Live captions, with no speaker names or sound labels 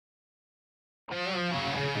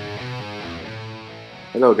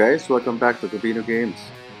Hello guys, welcome back to Gabino Games.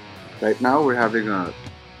 Right now we're having a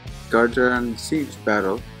Guardian Siege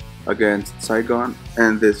battle against Saigon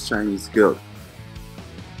and this Chinese guild.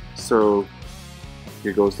 So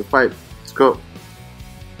here goes the fight. Let's go.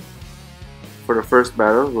 For the first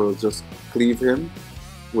battle, we'll just cleave him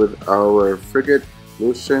with our frigate,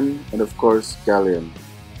 Lucian, and of course Galleon.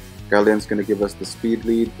 Galleon's gonna give us the speed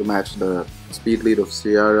lead to match the speed lead of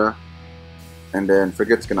Sierra. And then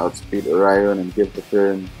Frigate's gonna outspeed Orion and give the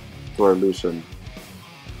turn to our Lucian.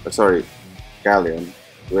 Sorry, Galleon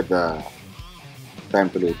with the time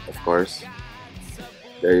to loot, of course.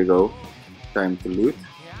 There you go, time to loot.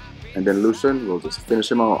 And then Lucian will just finish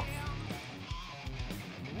him off.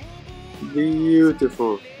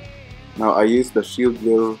 Beautiful. Now I use the shield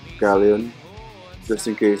will Galleon just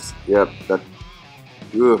in case, yep, that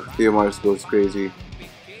Theomars goes crazy.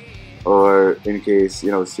 Or in case,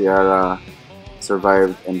 Sierra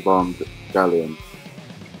survived and bombed Galleon.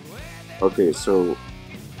 Okay, so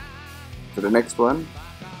for the next one,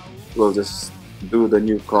 we'll just do the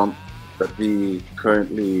new comp that we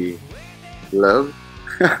currently love.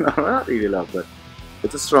 No, not really love, but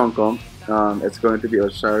it's a strong comp. It's going to be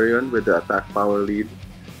Elsharion with the attack power lead,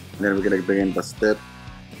 and then we're gonna bring in Bastet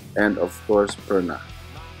and of course Perna.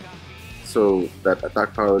 So that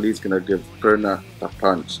attack power lead is gonna give Perna the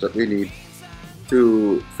punch that we need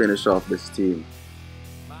to finish off this team.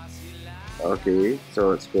 Okay, so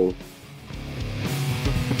let's go.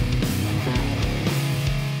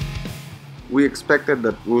 We expected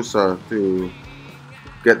that Wusa to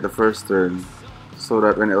get the first turn so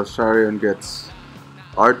that when Elsharion gets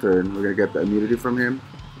our turn, we're gonna get the immunity from him,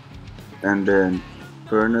 and then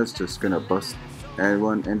Perna's just gonna bust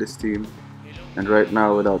anyone in this team. And right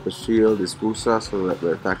now without the shield is Wusa, so that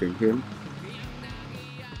we're attacking him.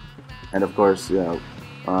 And of course, yeah,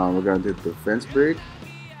 we're gonna do the defense break.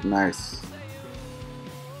 Nice.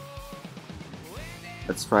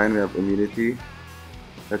 That's fine, we have immunity.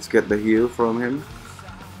 Let's get the heal from him.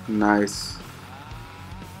 Nice.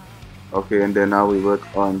 Okay, and then now we work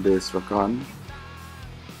on this Rakan.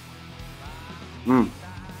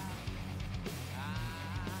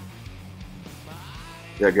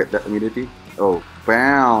 Yeah, get that immunity. Oh,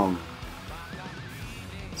 bam!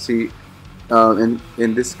 See,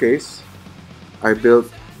 in this case, I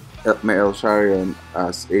built my Elsharion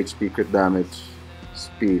as HP crit damage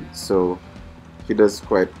speed, so he does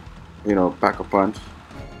quite, pack a punch.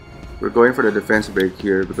 We're going for the defense break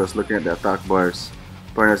here because looking at the attack bars,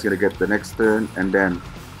 Perna's gonna get the next turn and then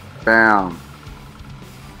bam!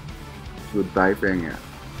 Goodbye, Fengya.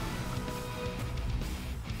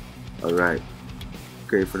 Alright.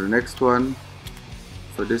 Okay, for the next one,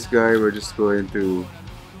 for this guy, we're just going to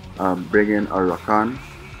bring in our Rakan,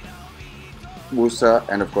 Wusa,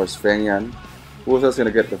 and of course Fengyan. Wusa's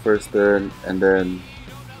gonna get the first turn, and then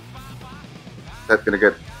that's gonna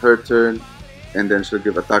get her turn, and then she'll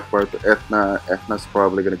give attack power to Ethna. Ethna's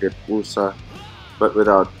probably gonna get Wusa, but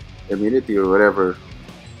without immunity or whatever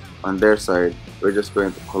on their side, we're just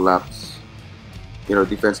going to collapse,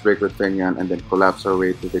 defense break with Fengyan, and then collapse our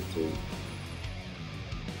way to victory.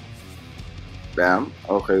 Bam.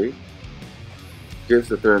 Okay. Gives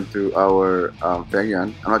the turn to our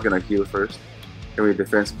Fengyan. I'm not gonna heal first. Can we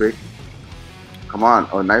defense break? Come on.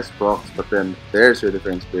 Oh, nice procs, but then there's your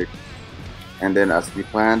defense break. And then as we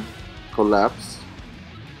planned, collapse.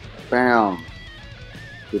 Bam.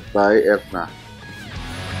 Goodbye, Ethna.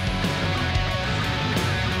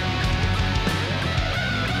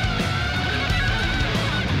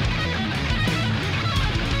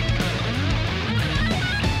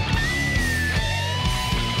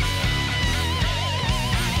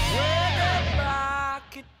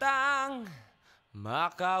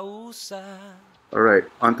 Alright,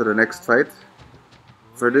 on to the next fight.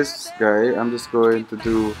 For this guy, I'm just going to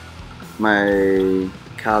do my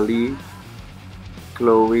Kali,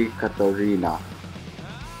 Chloe, Katarina.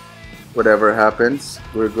 Whatever happens,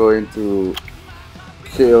 we're going to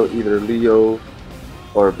kill either Leo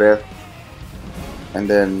or Beth, and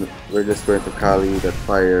then we're just going to Kali that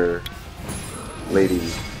fire lady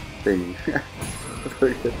thing.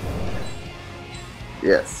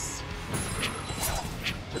 Yes.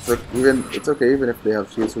 It's okay even if they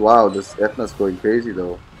have shields. Wow, this Ethna's going crazy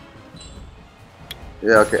though.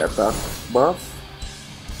 Yeah, okay, attack buff.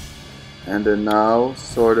 And then now,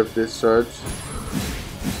 Sword of Discharge.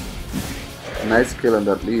 Nice kill on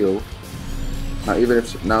that Leo. Now even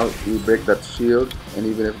if now we break that shield, and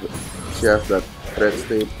even if she has that threat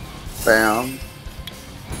state, bam.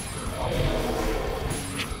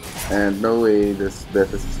 And no way this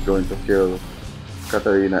Beth is going to kill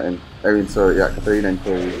Katarina and Katarina and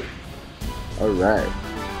Chloe. Alright.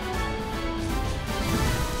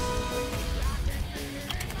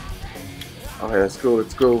 Okay, let's go,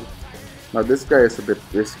 let's go. Now this guy is a bit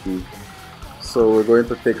risky. So we're going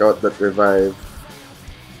to take out that revive.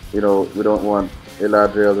 You know, we don't want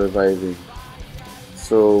Eladriel reviving.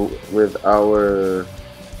 So with our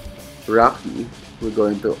Rocky, we're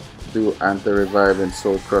going to do anti-revive and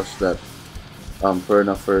soul crush that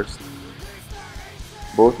Perna first.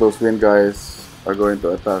 Both those wind guys are going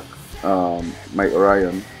to attack my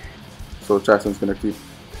Orion. So Chason's gonna keep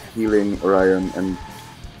healing Orion and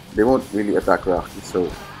they won't really attack Rocky. So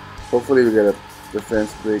hopefully we get a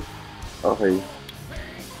defense break. Okay.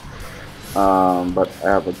 But I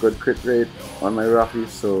have a good crit rate on my Rocky,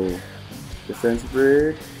 so defense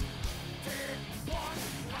break.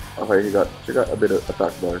 Okay, she got a bit of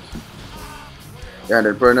attack bars. Yeah, and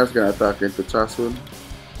then Perna's gonna attack into Chasun.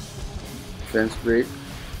 Defense break.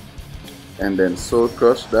 And then soul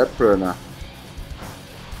crush that Perna.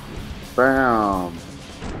 Bam!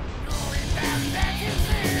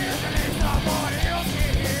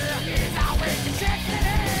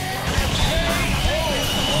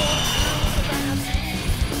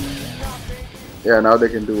 Yeah, now they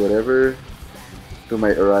can do whatever to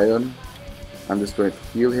my Orion. I'm just going to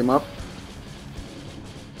heal him up.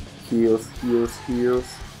 Heals, heals,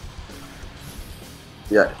 heals.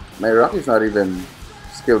 Yeah, my Rocky's not even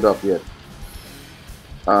skilled up yet.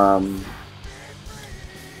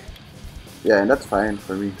 Yeah, and that's fine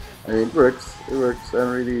for me. I mean, it works. It works. I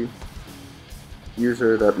don't really use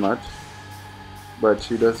her that much. But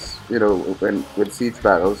she does, you know, when with siege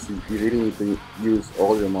battles, you really need to use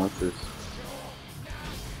all your monsters.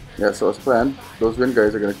 Yeah, so as planned, those wind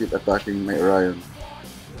guys are gonna keep attacking my Orion.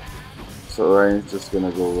 So Orion's just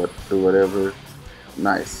gonna go do whatever.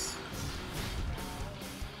 Nice.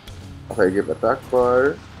 Okay, give attack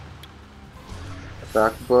bar,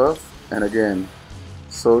 attack buff, and again,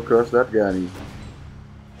 soul crush that Gani.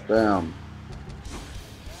 Bam.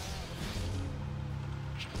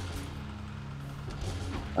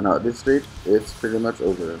 And now at this rate, it's pretty much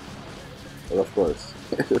over. Well, of course,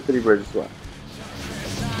 3 versus 1.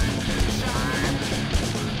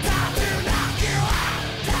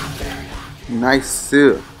 Nice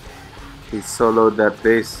too. He soloed that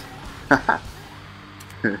base.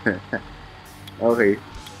 Okay.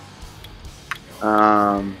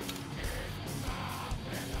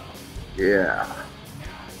 Yeah.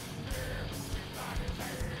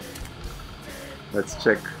 Let's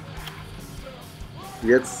check.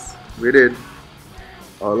 Yes, we did.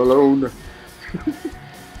 All alone.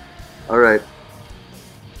 Alright.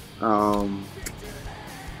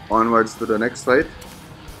 Onwards to the next fight.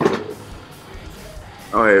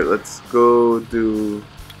 Alright, let's go do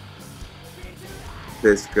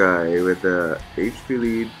this guy with a HP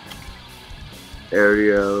lead,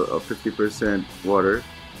 aerial of 50% water,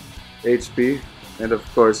 HP, and of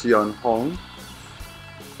course Yon Hong.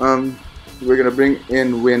 We're gonna bring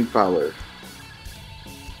in wind power.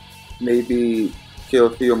 Maybe kill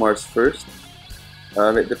Theomars first.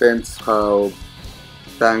 It depends how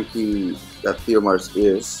tanky that Theomars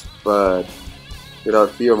is, but without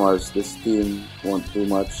Theomars, this team won't do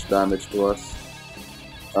much damage to us.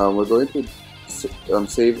 We're going to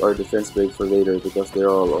save our defense break for later because they're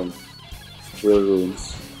all on will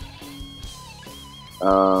runes.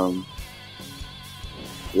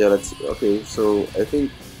 Yeah, okay. So I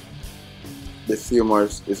think this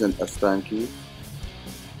Theomars isn't as tanky.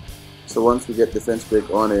 So once we get defense break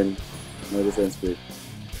on him, no defense break.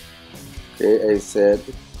 Okay, I said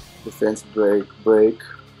defense break,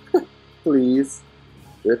 please,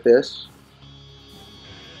 British.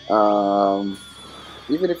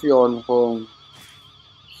 Even if Yon Hong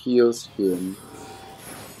heals him,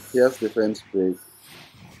 he has defense break.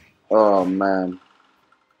 Oh man.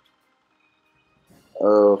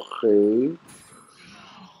 Okay.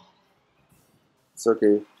 It's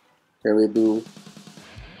okay. Can we do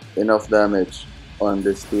enough damage on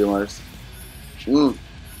this Theomars?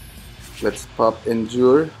 Let's pop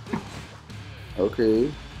Endure.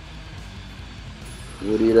 Okay.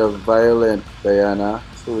 We need a violent Diana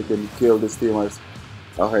so we can kill this Theomars.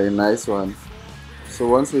 Okay, nice one. So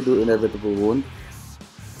once we do Inevitable Wound,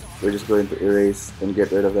 we're just going to erase and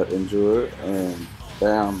get rid of that Endure and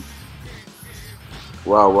bam.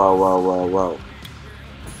 Wow, wow, wow, wow, wow.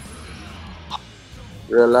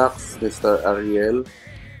 Relax, Mr. Ariel.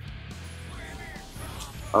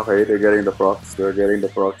 Okay, they're getting the procs. They're getting the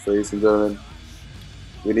procs, ladies and gentlemen.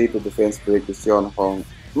 We need to defense break this Yon Hong.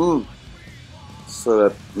 So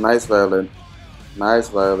that nice violent. Nice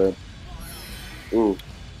violent. Ooh.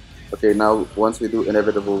 Okay, now once we do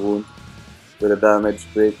Inevitable Wound with a damage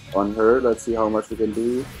break on her, let's see how much we can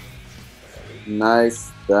do.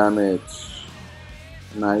 Nice damage.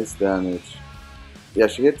 Nice damage. Yeah,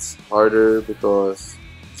 she hits harder because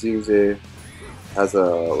Xingze has a,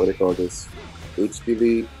 what do you call this, HP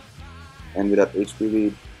lead, and with that HP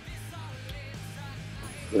lead,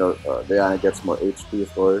 Diana gets more HP,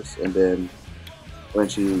 of course, and then when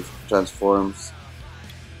she transforms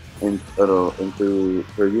into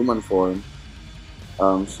her human form,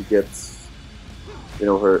 she gets,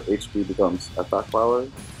 her HP becomes attack power,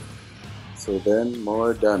 so then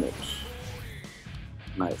more damage.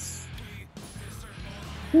 Nice.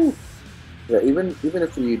 Whew. Yeah, even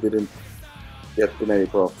if we didn't get too many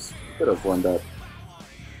procs, we could have won that.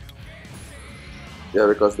 Yeah,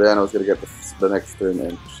 because Diana was gonna get the next turn,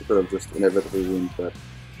 and she could have just inevitably won that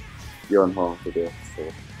Yon Hong to death. So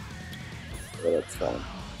yeah, that's fine.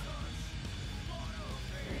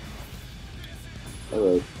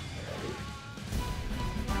 All right.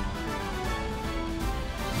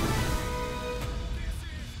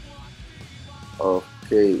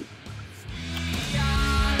 Okay.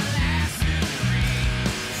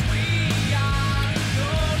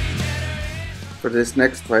 For this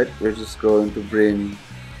next fight, we're just going to bring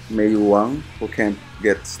Mei Wang, who can't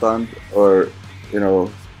get stunned or,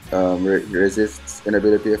 resists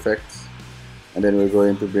inability effects. And then we're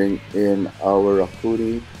going to bring in our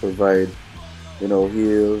Rakuni to provide,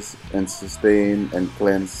 heals and sustain and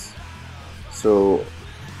cleanse. So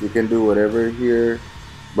you can do whatever here,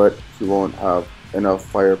 but he won't have enough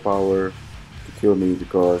firepower to kill me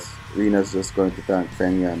because Rina's just going to tank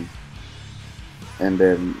Feng Yan. And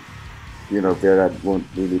then Gerard won't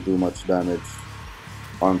really do much damage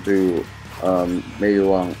onto Mei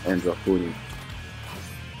Wang and Rakuni.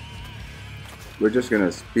 We're just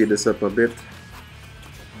gonna speed this up a bit.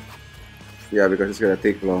 Yeah, because it's gonna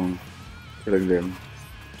take long killing them.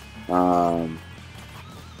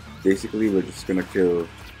 Basically, we're just gonna kill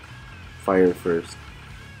fire first.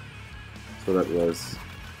 So that was,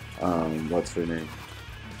 what's her name?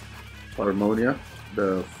 Harmonia,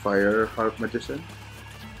 the fire harp magician.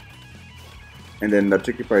 And then the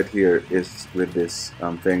tricky part here is with this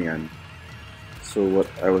Feng Yan. So what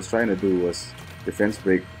I was trying to do was defense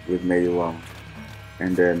break with Mei Wang.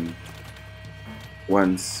 And then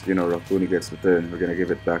once, Rakuni gets the turn, we're gonna give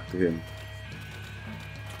it back to him.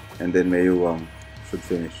 And then Mei Wang should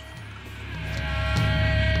finish.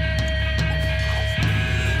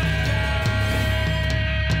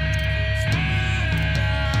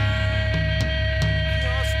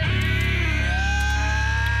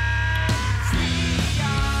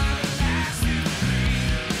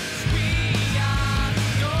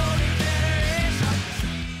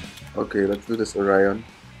 Okay, let's do this Orion.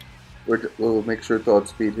 We'll make sure to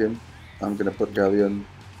outspeed him. I'm gonna put Galleon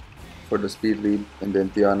for the speed lead, and then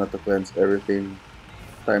Tiana to cleanse everything.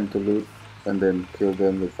 Time to loot, and then kill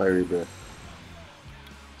them with Fiery Breath.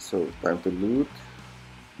 So, time to loot.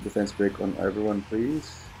 Defense break on everyone,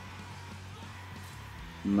 please.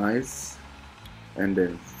 Nice. And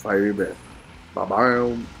then Fiery Breath.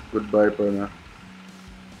 Bye-bye. Goodbye, Perna.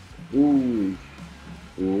 Ooh.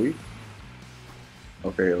 Ooh.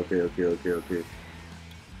 Okay.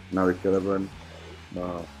 Now we kill everyone.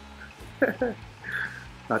 No.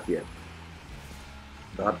 Not yet.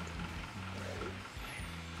 Dot.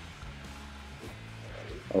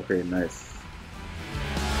 Okay, nice.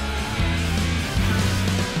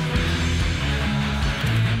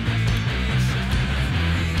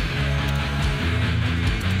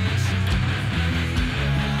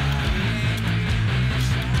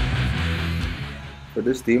 For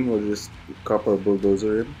this team, we'll just copper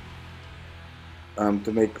bulldozer him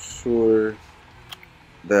to make sure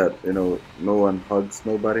that no one hugs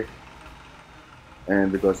nobody.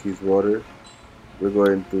 And because he's water, we're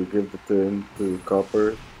going to give the turn to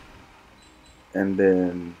Copper and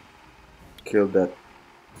then kill that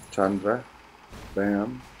Chandra.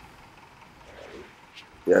 Bam.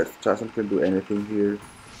 Yeah, Chasm can do anything here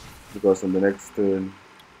because on the next turn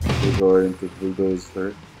we're going to bulldoze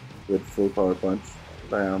her with full power punch.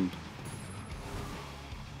 Bam.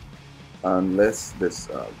 Unless this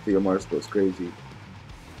Theomars goes crazy,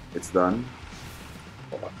 it's done.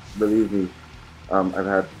 Believe me, I've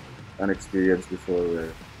had an experience before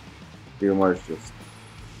where Theomars just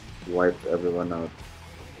wiped everyone out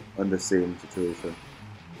on the same situation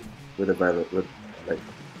with like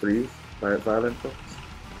 3 violent folks.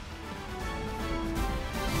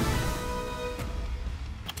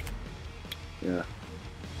 Yeah.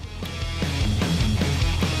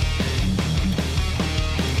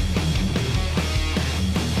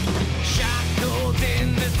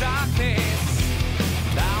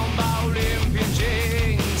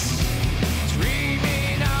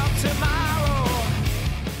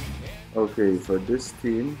 Okay, for this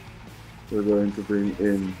team, we're going to bring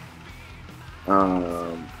in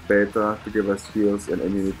Beta to give us heals and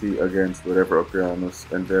immunity against whatever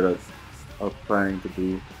Okeanos and Vera are planning to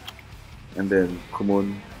do. And then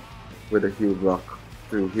Kumun with a heal block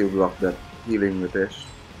to heal block that healing Ritesh.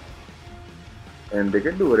 And they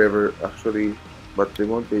can do whatever actually, but they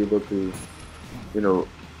won't be able to, you know,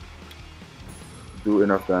 do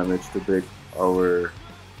enough damage to break our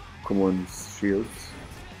Kumun's shields.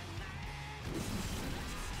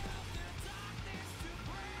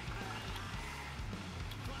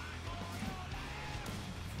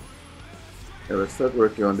 Yeah, let's start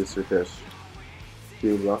working on this Ritesh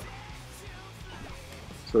heal block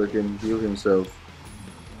so he can heal himself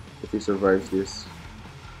if he survives this.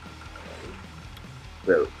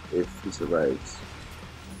 Well, if he survives.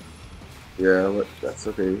 Yeah, but that's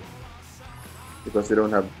okay because they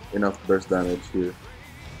don't have enough burst damage here.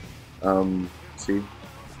 See,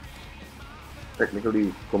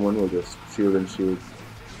 technically, Common will just shield and shield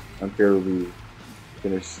until we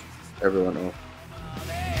finish everyone off.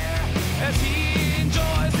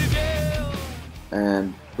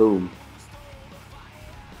 And boom.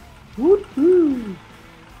 Woohoo!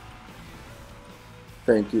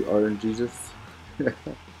 Thank you, Orange Jesus.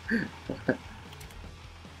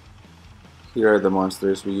 Here are the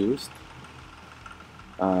monsters we used.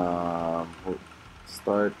 We'll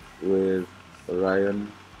start with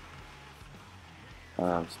Orion,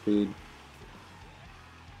 speed,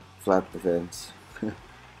 flat defense,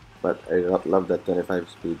 but I love that 25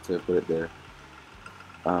 speed, so I put it there.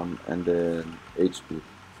 And then HP,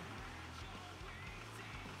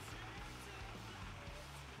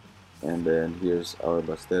 and then here's our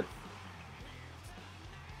Bastet,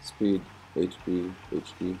 speed, HP,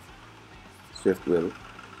 HP, Swift Will, of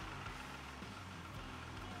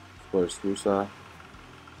course Rusa,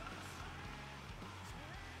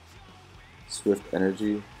 Swift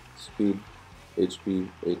Energy, speed, HP,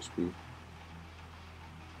 HP.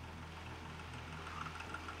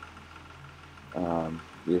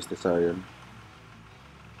 Here's Elsharion.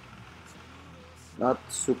 Not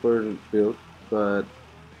super built, but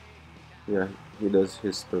yeah, he does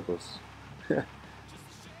his purpose.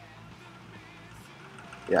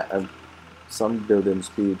 Yeah, some build in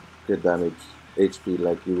speed, crit damage, HP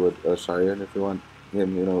like you would Elsharion if you want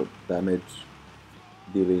him, damage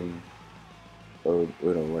dealing or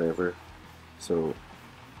whatever. So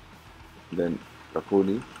then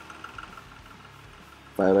Rakuni,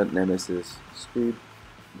 Violent Nemesis, speed,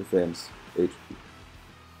 defense, HP.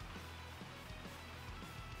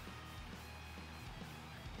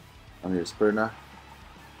 And here's Perna,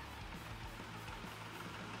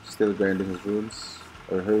 still grinding his runes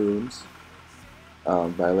or her runes.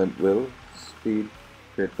 Violent Will, speed,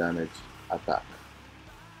 crit damage, attack.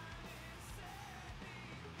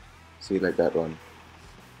 See, like that one.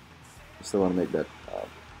 You still want to make that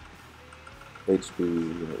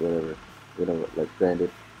HP, whatever, like grind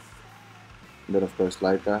it. And then of course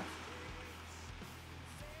Laika,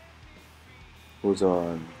 who's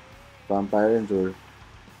on Vampire Endure,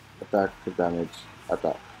 attack, crit damage,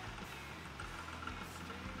 attack.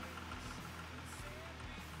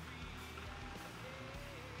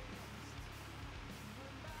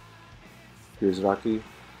 Here's Rocky.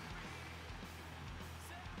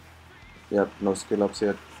 Yep, no skill ups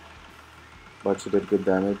yet, but she did good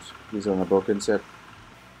damage. He's on a broken set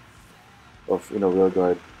of Will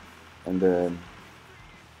Guard, and then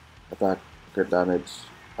attack, crit damage,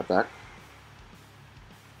 attack.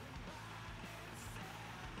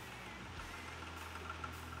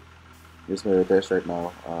 Here's my test right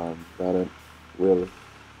now. Violent, Will,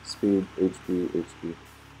 speed, HP, HP.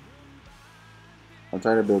 I'm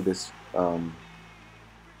trying to build this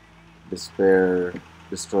despair,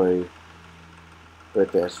 destroy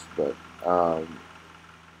test, but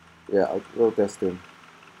yeah, we'll test him.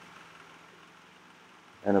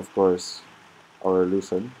 And of course, our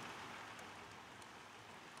illusion.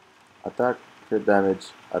 Attack, crit damage,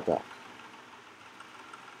 attack.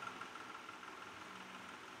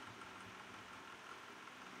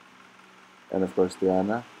 And of course,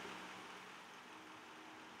 Diana.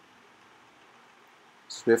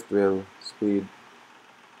 Swift Will, speed,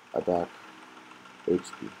 attack,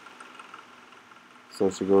 HP.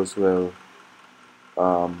 So she goes well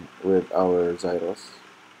with our Zyros.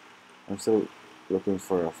 I'm still looking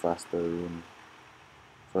for a faster rune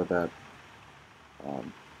for that.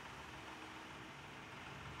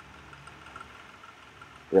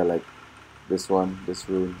 Yeah, like this one, this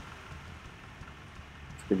rune.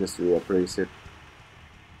 If you can just reappraise it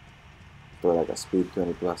to like a speed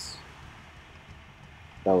 20 plus,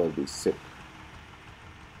 that would be sick.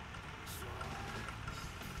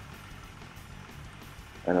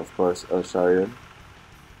 And of course, Elsharion.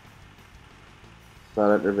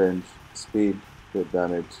 Silent Revenge, speed, crit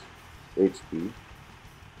damage, HP.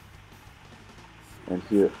 And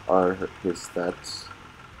here are his stats.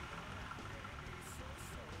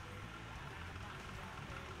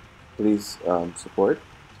 Please support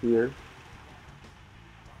here,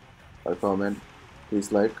 or comment.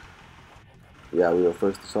 Please like. Yeah, we were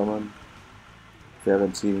first to summon. If you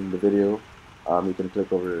haven't seen the video, you can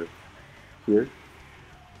click over here.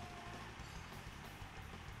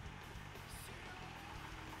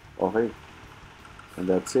 Okay, and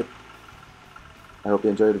that's it. I hope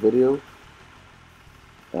you enjoyed the video.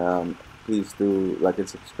 Please do like and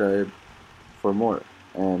subscribe for more,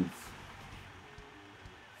 and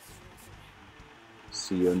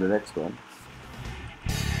see you in the next one.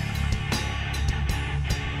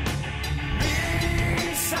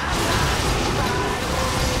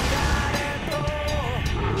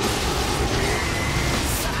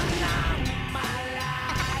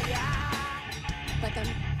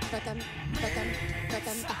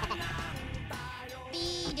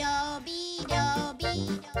 Bido, bido,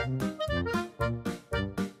 bido.